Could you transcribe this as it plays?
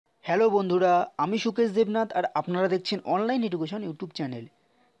Hello বন্ধুরা, আমি সুকেশ দেবনাথ আর আপনারা দেখছেন অনলাইন এডুকেশন ইউটিউব চ্যানেল।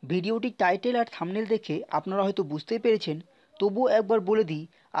 ভিডিওটির টাইটেল আর থাম্বনেল দেখে আপনারা হয়তো বুঝতেই পেরেছেন, তবুও একবার বলে দিই।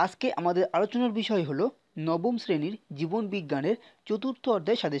 আজকে আমাদের আলোচনার বিষয় হলো নবম শ্রেণীর জীবন বিজ্ঞানের চতুর্থ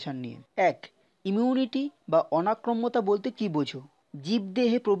অধ্যায় সাজেশন নিয়ে। 1. ইমিউনিটি বা অনাক্রম্যতা বলতে কী বোঝো?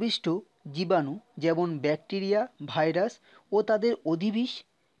 জীবদেহে প্রবিষ্ট জীবাণু যেমন ব্যাকটেরিয়া, ভাইরাস ও তাদের অধিবিষ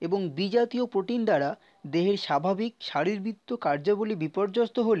এবং বিজাতীয় প্রোটিন দ্বারা দেহের স্বাভাবিক শারীরবৃত্ত কার্যাবলী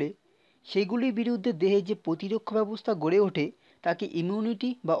বিপর্যস্ত হলে সেগুলির বিরুদ্ধে দেহে যে প্রতিরক্ষা ব্যবস্থা গড়ে ওঠে তাকে ইমিউনিটি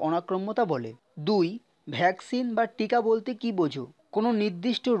বা অনাক্রম্যতা বলে। 2. ভ্যাকসিন বা টিকা বলতে কী বোঝো? কোনো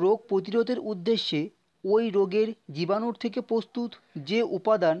নির্দিষ্ট রোগ প্রতিরোধের উদ্দেশ্যে ওই রোগের জীবাণুর থেকে প্রস্তুত যে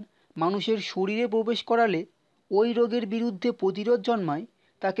উপাদান মানুষের শরীরে প্রবেশ করালে ওই রোগের বিরুদ্ধে প্রতিরোধ জন্মায়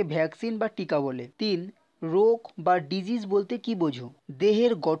তাকে ভ্যাকসিন বা টিকা বলে। 3. রোগ বা ডিজিজ বলতে কী বোঝো?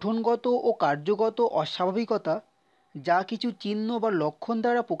 দেহের গঠনগত ও কার্যগত অস্বাভাবিকতা যা কিছু চিহ্ন বা লক্ষণ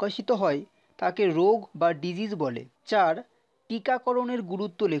দ্বারা প্রকাশিত হয় তাকে রোগ বা ডিজিজ বলে। 4. টিকাকরণের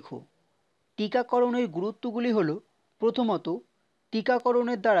গুরুত্ব লেখো। টিকাকরণের গুরুত্বগুলি হলো: প্রথমত,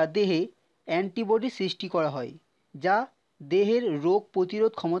 টিকাকরণের দ্বারা দেহে অ্যান্টিবডি সৃষ্টি করা হয় যা দেহের রোগ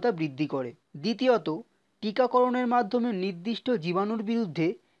প্রতিরোধ ক্ষমতা বৃদ্ধি করে। দ্বিতীয়ত, টিকাকরণের মাধ্যমে নির্দিষ্ট জীবাণুর বিরুদ্ধে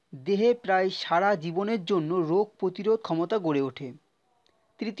দেহে প্রায় সারা জীবনের জন্য রোগ প্রতিরোধ ক্ষমতা গড়ে ওঠে।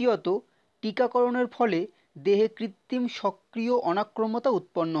 তৃতীয়ত, টিকাকরণের ফলে দেহে কৃত্রিম সক্রিয় অনাক্রম্যতা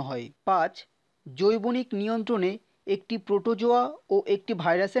উৎপন্ন হয়। 5. জৈবনিক নিয়ন্ত্রণে একটি প্রোটোজোয়া ও একটি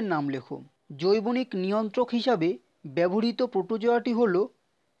ভাইরাসের নাম লেখো। জৈবনিক নিয়ন্ত্রক হিসাবে ব্যবহৃত প্রোটোজোয়াটি হল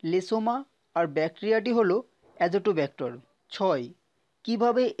লেসোমা আর ব্যাকটেরিয়াটি হল অ্যাজোটোব্যাক্টর। 6.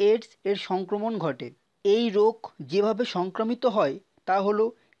 কিভাবে এইডস এর সংক্রমণ ঘটে? এই রোগ যেভাবে সংক্রামিত হয় তা হল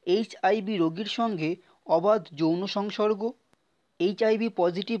এইচআইভি রোগীর সঙ্গে অবাধ যৌন সংসর্গ, এইচআইভি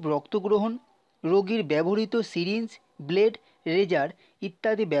পজিটিভ রক্তগ্রহণ, রোগীর ব্যবহৃত সিরিঞ্জ, ব্লেড, রেজার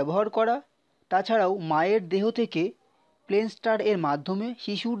ইত্যাদি ব্যবহার করা, তাছাড়াও মায়ের দেহ থেকে প্লেনস্টার এর মাধ্যমে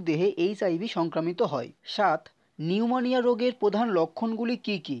শিশুর দেহে এইচআইভি সংক্রামিত হয়। 7. নিউমোনিয়া রোগের প্রধান লক্ষণগুলি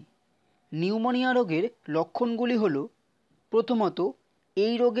কী কী? নিউমোনিয়া রোগের লক্ষণগুলি হল: প্রথমত,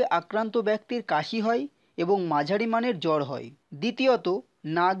 এই রোগে আক্রান্ত ব্যক্তির কাশি হয় এবং মাঝারি মানের জ্বর হয়। দ্বিতীয়ত,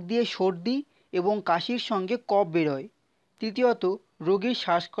 নাক দিয়ে সর্দি এবং কাশির সঙ্গে কফ বেরোয়। তৃতীয়ত, রোগীর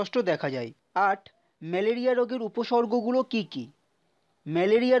শ্বাসকষ্ট দেখা যায়। 8. ম্যালেরিয়া রোগের উপসর্গগুলো কী কী?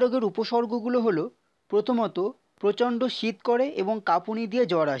 ম্যালেরিয়া রোগের উপসর্গগুলো হলো: প্রথমত, প্রচণ্ড শীত করে এবং কাঁপুনি দিয়ে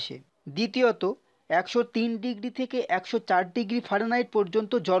জ্বর আসে। দ্বিতীয়ত, 103 ডিগ্রি থেকে 104 ডিগ্রি ফারেনহাইট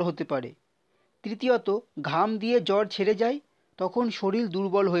পর্যন্ত জ্বর হতে পারে। তৃতীয়ত, ঘাম দিয়ে জ্বর ছেড়ে যায়, তখন শরীর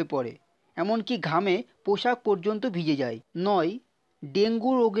দুর্বল হয়ে পড়ে, এমনকি ঘামে পোশাক পর্যন্ত ভিজে যায়। 9.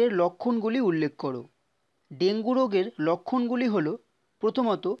 ডেঙ্গু রোগের লক্ষণগুলি উল্লেখ করো। ডেঙ্গু রোগের লক্ষণগুলি হল: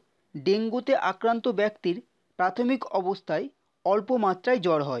 প্রথমত, ডেঙ্গুতে আক্রান্ত ব্যক্তির প্রাথমিক অবস্থায় অল্প মাত্রায়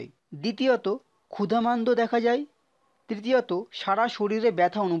জ্বর হয়। দ্বিতীয়ত, ক্ষুধামান্দ্য দেখা যায়। তৃতীয়ত, সারা শরীরে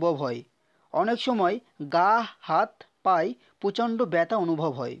ব্যথা অনুভব হয়, অনেক সময় গা, হাত, পায়ে প্রচণ্ড ব্যথা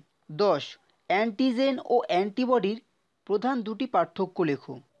অনুভব হয়। 10. অ্যান্টিজেন ও অ্যান্টিবডির প্রধান দুটি পার্থক্য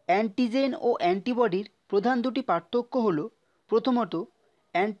লেখো। অ্যান্টিজেন ও অ্যান্টিবডির প্রধান দুটি পার্থক্য হল: প্রথমত,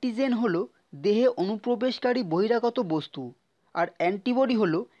 অ্যান্টিজেন হল দেহে অনুপ্রবেশকারী বহিরাগত বস্তু, আর অ্যান্টিবডি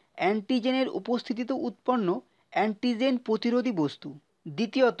হল অ্যান্টিজেনের উপস্থিতিতে উৎপন্ন অ্যান্টিজেন প্রতিরোধী বস্তু।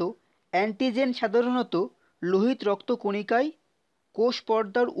 দ্বিতীয়ত, অ্যান্টিজেন সাধারণত লোহিত রক্তকণিকায় কোষ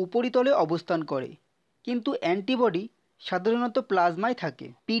পর্দার উপরিতলে অবস্থান করে, কিন্তু অ্যান্টিবডি সাধারণত প্লাজমায় থাকে।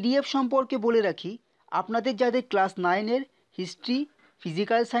 পিডিএফ সম্পর্কে বলে রাখি, আপনাদের যাদের ক্লাস 9-এর হিস্ট্রি,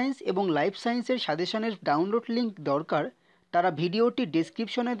 ফিজিক্যাল সায়েন্স এবং লাইফ সায়েন্সের সাজেশনের ডাউনলোড লিঙ্ক দরকার, তারা ভিডিওটি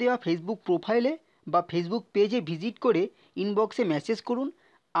ডেসক্রিপশনে দেওয়া ফেসবুক প্রোফাইলে বা ফেসবুক পেজে ভিজিট করে ইনবক্সে মেসেজ করুন,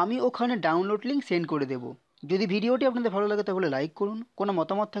 আমি ওখানে ডাউনলোড লিঙ্ক সেন্ড করে দেবো। যদি ভিডিওটি আপনাদের ভালো লাগে তাহলে লাইক করুন, কোনো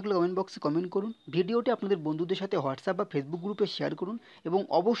মতামত থাকলে কমেন্ট বক্সে কমেন্ট করুন, ভিডিওটি আপনাদের বন্ধুদের সাথে হোয়াটসঅ্যাপ বা ফেসবুক গ্রুপে শেয়ার করুন এবং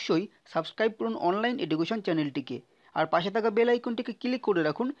অবশ্যই সাবস্ক্রাইব করুন অনলাইন এডুকেশন চ্যানেলটিকে। আর পাশে থাকা বেল আইকনটিকে ক্লিক করে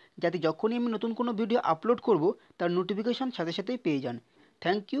রাখুন যাতে যখনই আমি নতুন কোনো ভিডিও আপলোড করব তার নোটিফিকেশন সাথে সাথেই পেয়ে যান।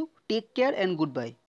 Thank you, take care and good bye.